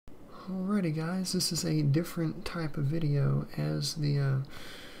Alrighty guys, this is a different type of video. As the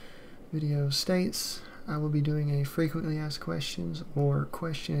video states, I will be doing a frequently asked questions or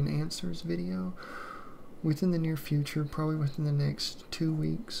question and answers video within the near future, probably within the next 2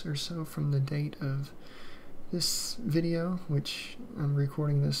 weeks or so from the date of this video, which I'm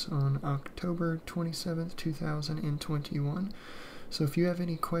recording this on October 27th, 2021. So if you have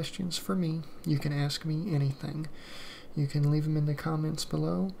any questions for me, you can ask me anything. You can leave them in the comments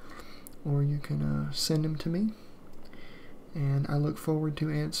below, or you can send them to me, and I look forward to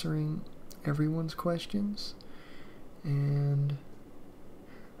answering everyone's questions. And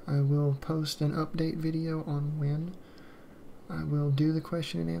I will post an update video on when I will do the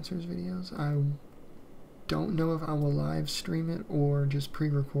question and answers videos. I don't know if I will live stream it or just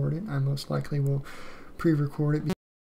pre-record it. I most likely will pre-record it